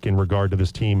 Mike, in regard to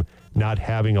this team not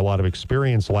having a lot of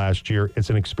experience last year. It's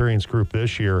an experienced group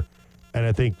this year, and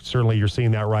I think certainly you're seeing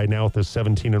that right now with this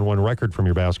 17-1 record from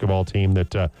your basketball team.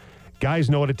 That guys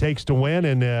know what it takes to win,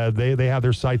 and they have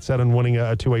their sights set on winning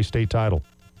a 2A state title.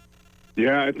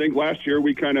 Yeah, I think last year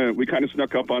we kind of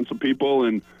snuck up on some people,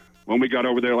 and when we got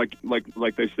over there, like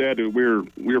they said, we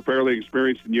were fairly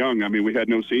experienced and young. We had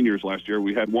no seniors last year.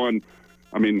 We had one,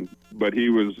 but he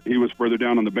was further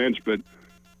down on the bench. But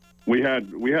we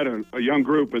had a young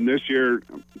group, and this year,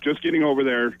 just getting over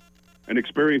there and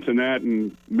experiencing that,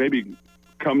 and maybe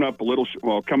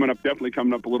definitely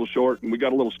coming up a little short, and we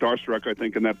got a little starstruck, I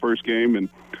think, in that first game, and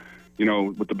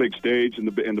with the big stage and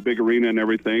the big arena and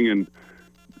everything, and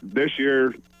this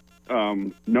year,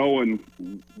 knowing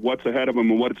what's ahead of them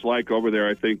and what it's like over there,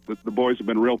 I think that the boys have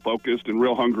been real focused and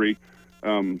real hungry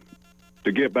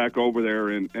to get back over there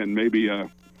and maybe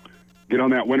get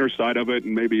on that winner's side of it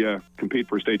and maybe compete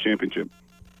for a state championship.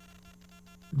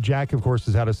 Jack, of course,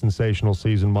 has had a sensational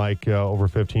season, Mike, over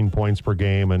 15 points per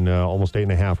game and almost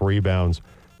 8.5 rebounds.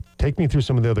 Take me through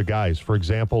some of the other guys. For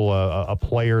example, a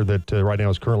player that right now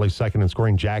is currently second in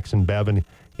scoring, Jackson Bevan.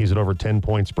 He's at over 10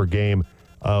 points per game.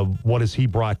 What has he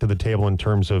brought to the table in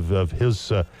terms of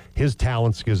his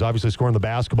talents? Because obviously scoring the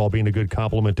basketball, being a good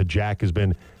compliment to Jack, has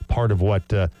been part of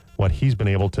what he's been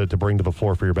able to bring to the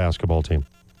floor for your basketball team.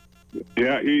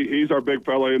 Yeah, he's our big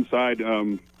fella inside.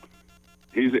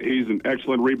 He's an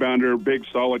excellent rebounder, big,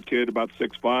 solid kid, about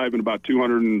 6'5" and about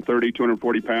 230,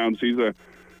 240 pounds. He's a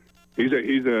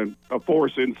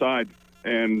force inside,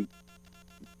 and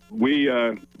we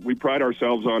pride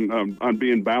ourselves on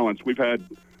being balanced. We've had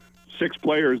 6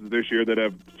 players this year that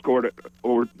have scored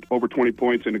over 20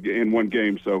 points in one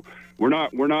game. So we're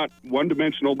not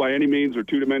one-dimensional by any means or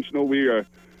two-dimensional.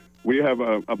 We have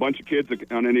a bunch of kids that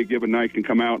on any given night can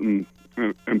come out and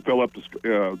fill up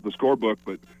the scorebook.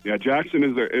 But yeah, Jackson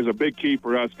is a big key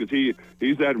for us because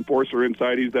he's that enforcer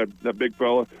inside. He's that big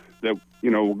fella that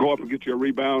will go up and get you a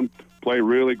rebound, play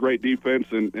really great defense,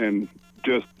 and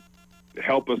just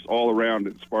help us all around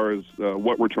as far as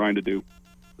what we're trying to do.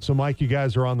 So, Mike, you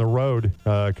guys are on the road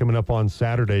coming up on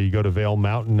Saturday. You go to Vail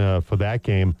Mountain for that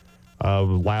game.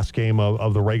 Last game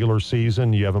of the regular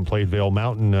season. You haven't played Vail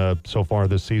Mountain so far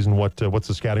this season. What's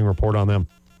the scouting report on them?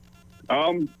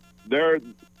 They're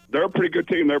a pretty good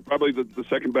team. They're probably the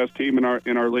second best team in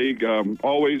our league.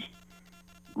 Always,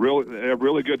 they have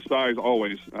really good size.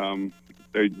 Always,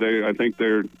 I think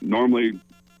they're normally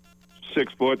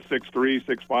 6 foot, 6'3",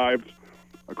 6'5",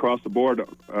 across the board.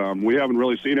 We haven't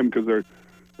really seen them because they're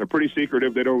pretty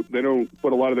secretive. They don't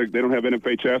put a lot of they don't have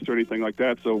NFHS or anything like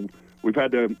that. So we've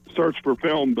had to search for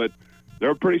film, but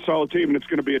they're a pretty solid team, and it's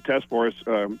going to be a test for us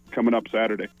coming up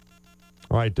Saturday.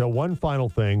 All right, one final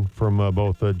thing from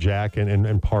both Jack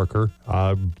and Parker.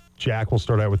 Jack, we'll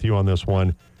start out with you on this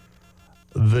one.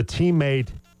 The teammate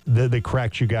that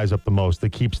cracks you guys up the most,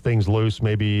 that keeps things loose,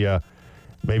 maybe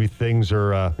things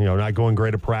are not going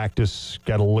great at practice,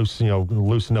 got to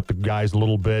loosen up the guys a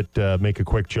little bit, make a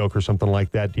quick joke or something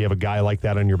like that. Do you have a guy like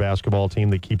that on your basketball team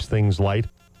that keeps things light?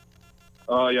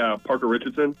 Yeah, Parker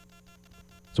Richardson.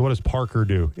 So what does Parker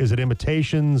do? Is it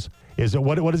imitations? Is it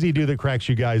what does he do that cracks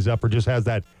you guys up, or just has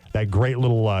that great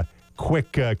little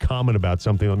quick comment about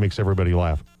something that makes everybody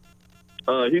laugh?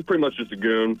 He's pretty much just a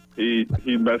goon. He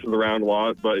messes around a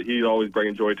lot, but he's always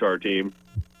bringing joy to our team.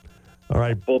 All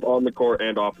right. Both on the court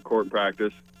and off the court in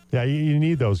practice. Yeah, you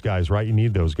need those guys, right? You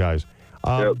need those guys.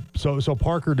 Yep. So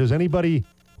Parker, does anybody,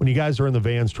 when you guys are in the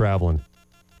vans traveling,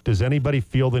 does anybody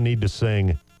feel the need to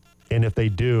sing? And if they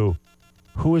do,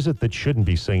 who is it that shouldn't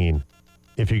be singing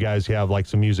if you guys have like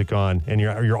some music on and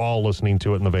you're all listening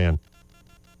to it in the van?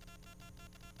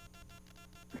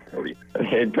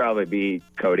 It'd probably be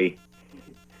Cody.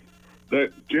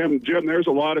 Jim, there's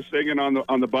a lot of singing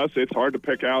on the bus. It's hard to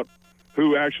pick out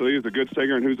who actually is a good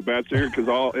singer and who's a bad singer because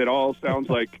it all sounds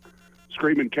like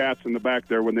screaming cats in the back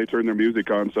there when they turn their music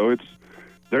on. So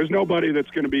there's nobody that's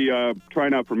going to be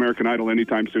trying out for American Idol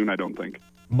anytime soon, I don't think.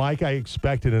 Mike, I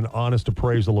expected an honest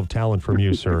appraisal of talent from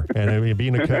you, sir. And I mean,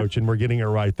 being a coach, and we're getting it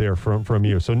right there from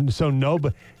you. So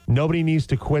nobody needs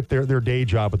to quit their day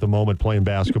job at the moment playing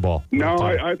basketball. No,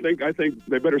 I think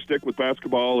they better stick with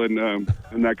basketball and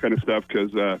that kind of stuff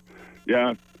because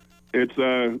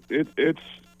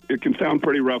it can sound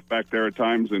pretty rough back there at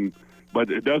times,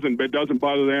 but it doesn't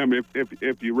bother them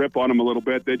if you rip on them a little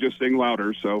bit. They just sing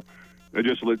louder. So we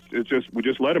just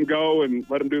let them go and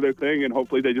let them do their thing, and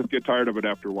hopefully they just get tired of it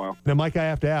after a while. Now, Mike, I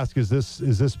have to ask: is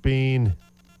this being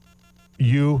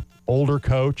you, older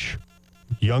coach,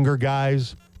 younger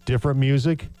guys, different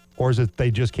music, or is it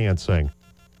they just can't sing?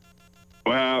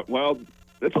 Well,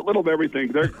 it's a little of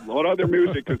everything. A lot of their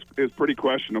music is pretty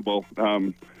questionable.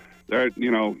 Every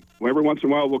once in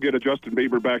a while we'll get a Justin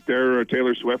Bieber back there or a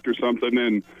Taylor Swift or something,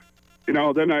 and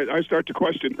then I start to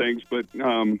question things. But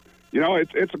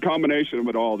it's a combination of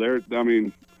it all. Their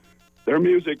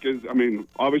music is,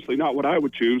 obviously not what I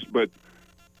would choose, but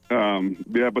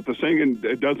but the singing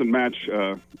it doesn't match.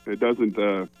 It doesn't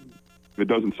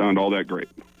sound all that great.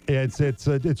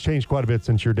 It's changed quite a bit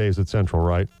since your days at Central,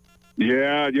 right?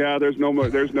 Yeah. There's no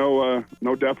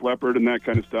Def Leppard and that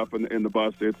kind of stuff in the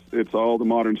bus. It's all the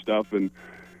modern stuff, and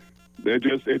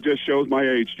it just shows my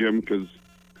age, Jim, because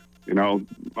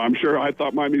I'm sure I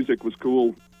thought my music was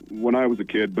cool when I was a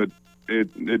kid, but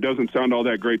it doesn't sound all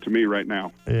that great to me right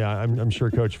now. Yeah, I'm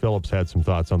sure Coach Phillips had some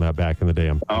thoughts on that back in the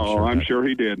day. I'm sure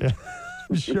he did.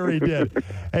 I'm sure he did.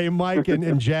 Hey, Mike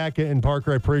and Jack and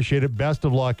Parker, I appreciate it. Best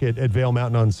of luck at Vail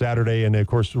Mountain on Saturday. And, of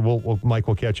course, Mike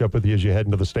will catch up with you as you head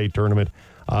into the state tournament.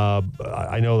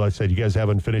 I know I said you guys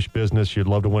haven't finished business. You'd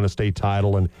love to win a state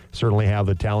title and certainly have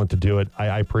the talent to do it.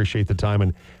 I appreciate the time.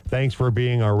 And thanks for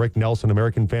being our Rick Nelson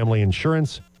American Family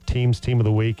Insurance Team of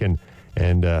the Week and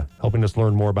helping us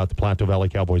learn more about the Plateau Valley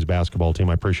Cowboys basketball team.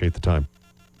 I appreciate the time.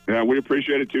 Yeah, we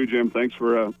appreciate it too, Jim. Thanks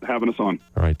for having us on.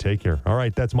 All right, take care. All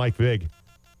right, that's Mike Vig.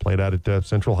 Played out at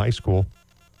Central High School.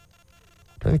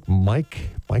 I think Mike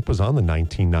was on the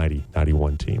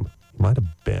 1990-91 team. He might have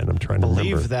been. I'm trying to remember. I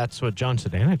believe that's what John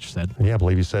Sedanich said. Yeah, I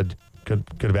believe he said, could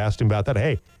have asked him about that.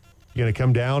 Hey, you going to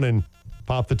come down and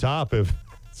pop the top if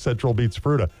Central beats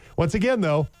Fruita? Once again,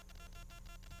 though,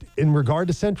 in regard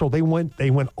to Central, they went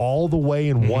all the way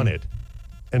and won it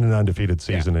in an undefeated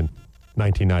season in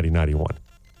 1990-91.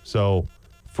 So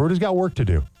Fruita's got work to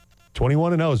do.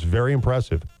 21-0 is very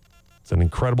impressive. It's an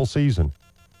incredible season,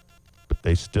 but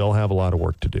they still have a lot of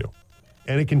work to do.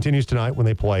 And it continues tonight when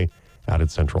they play out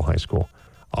at Central High School.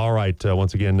 All right,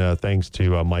 once again, thanks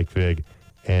to Mike Vig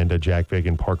and Jack Vig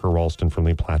and Parker Ralston from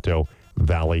the Plateau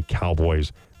Valley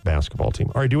Cowboys basketball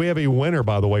team. All right, do we have a winner,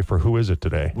 by the way, for Who Is It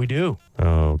today? We do.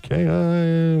 Okay,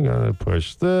 I'm going to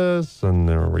push this, and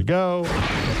there we go.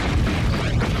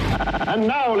 And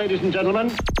now, ladies and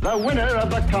gentlemen, the winner of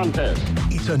the contest.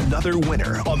 It's another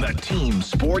winner on the Team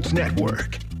Sports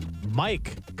Network.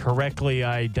 Mike correctly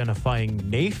identifying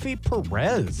Nafi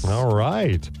Perez. All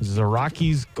right. This is a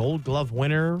Rockies Gold Glove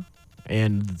winner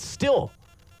and still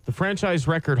the franchise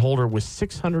record holder with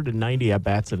 690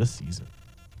 at-bats in a season.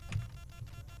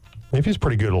 Nafi's a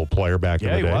pretty good little player back in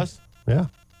the day. Yeah, he was. Yeah.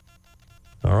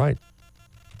 All right.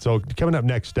 So coming up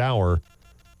next hour,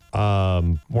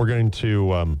 we're going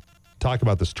to talk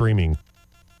about the streaming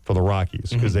for the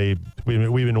Rockies because we've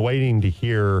been waiting to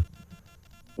hear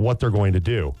what they're going to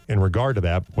do in regard to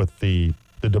that with the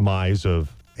demise of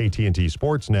AT&T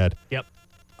Sportsnet. Yep.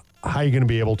 How are you going to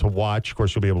be able to watch? Of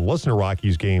course, you'll be able to listen to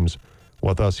Rockies games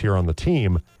with us here on the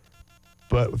team.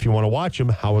 But if you want to watch them,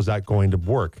 how is that going to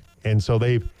work? And so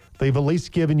they've at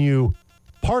least given you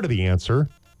part of the answer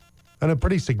and a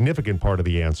pretty significant part of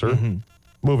the answer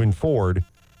moving forward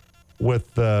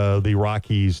with the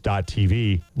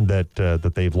Rockies.tv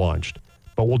that they've launched.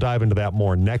 But we'll dive into that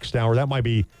more next hour. That might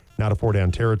be not a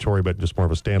four-down territory, but just more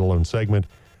of a standalone segment.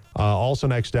 Also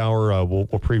next hour, we'll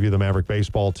preview the Maverick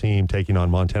baseball team taking on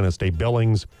Montana State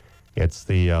Billings. It's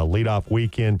the leadoff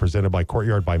weekend presented by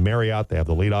Courtyard by Marriott. They have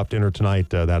the leadoff dinner tonight.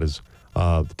 That is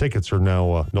the tickets are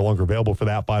now no longer available for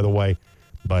that, by the way.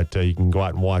 But you can go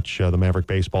out and watch the Maverick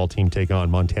baseball team take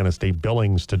on Montana State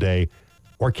Billings today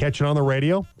or catch it on the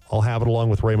radio. I'll have it along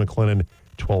with Ray McClennan,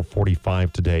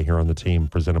 12:45 today here on the team,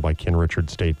 presented by Ken Richard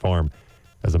State Farm,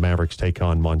 as the Mavericks take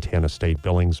on Montana State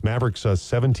Billings. Mavericks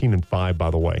 17-5,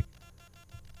 by the way,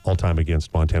 all time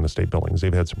against Montana State Billings.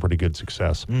 They've had some pretty good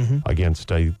success against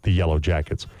the Yellow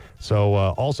Jackets. So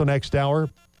also next hour,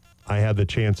 I had the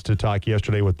chance to talk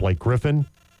yesterday with Blake Griffin,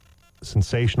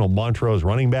 sensational Montrose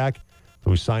running back,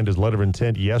 who signed his letter of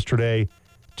intent yesterday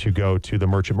to go to the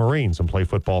Merchant Marines and play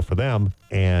football for them.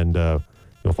 And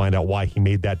you'll find out why he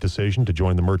made that decision to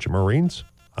join the Merchant Marines.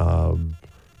 I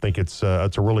think it's a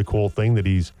really cool thing that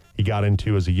he got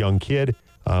into as a young kid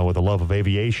with a love of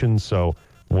aviation. So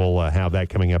we'll have that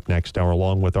coming up next hour,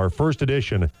 along with our first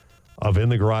edition of In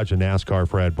the Garage and NASCAR,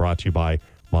 Fred, brought to you by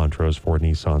Montrose Ford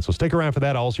Nissan. So stick around for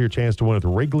that. Also, your chance to win at the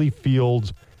Wrigley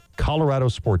Fields Colorado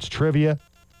Sports Trivia.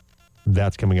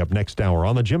 That's coming up next hour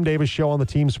on the Jim Davis Show on the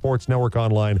Team Sports Network,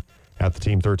 online at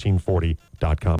theteam1340.com.